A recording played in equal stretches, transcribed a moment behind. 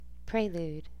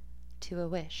Prelude to a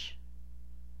Wish.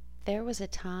 There was a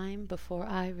time before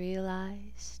I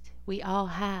realized we all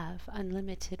have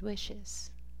unlimited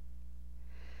wishes.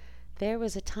 There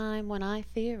was a time when I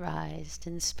theorized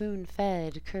in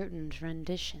spoon-fed curtained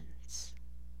renditions.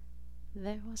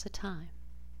 There was a time.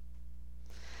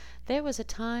 There was a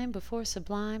time before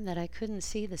sublime that I couldn't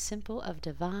see the simple of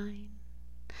divine.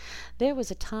 There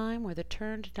was a time where the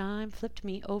turned dime flipped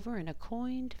me over in a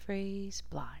coined phrase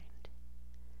blind.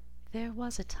 There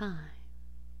was a time.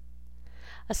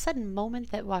 A sudden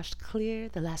moment that washed clear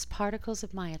the last particles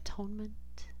of my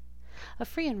atonement. A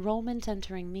free enrollment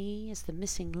entering me as the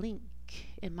missing link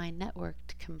in my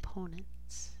networked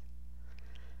components.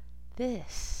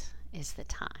 This is the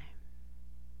time.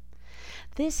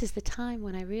 This is the time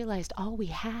when I realized all we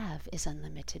have is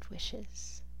unlimited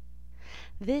wishes.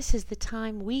 This is the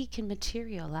time we can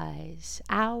materialize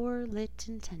our lit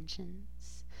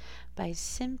intentions by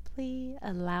simply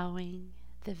allowing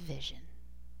the vision.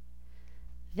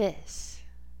 This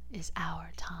is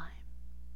our time.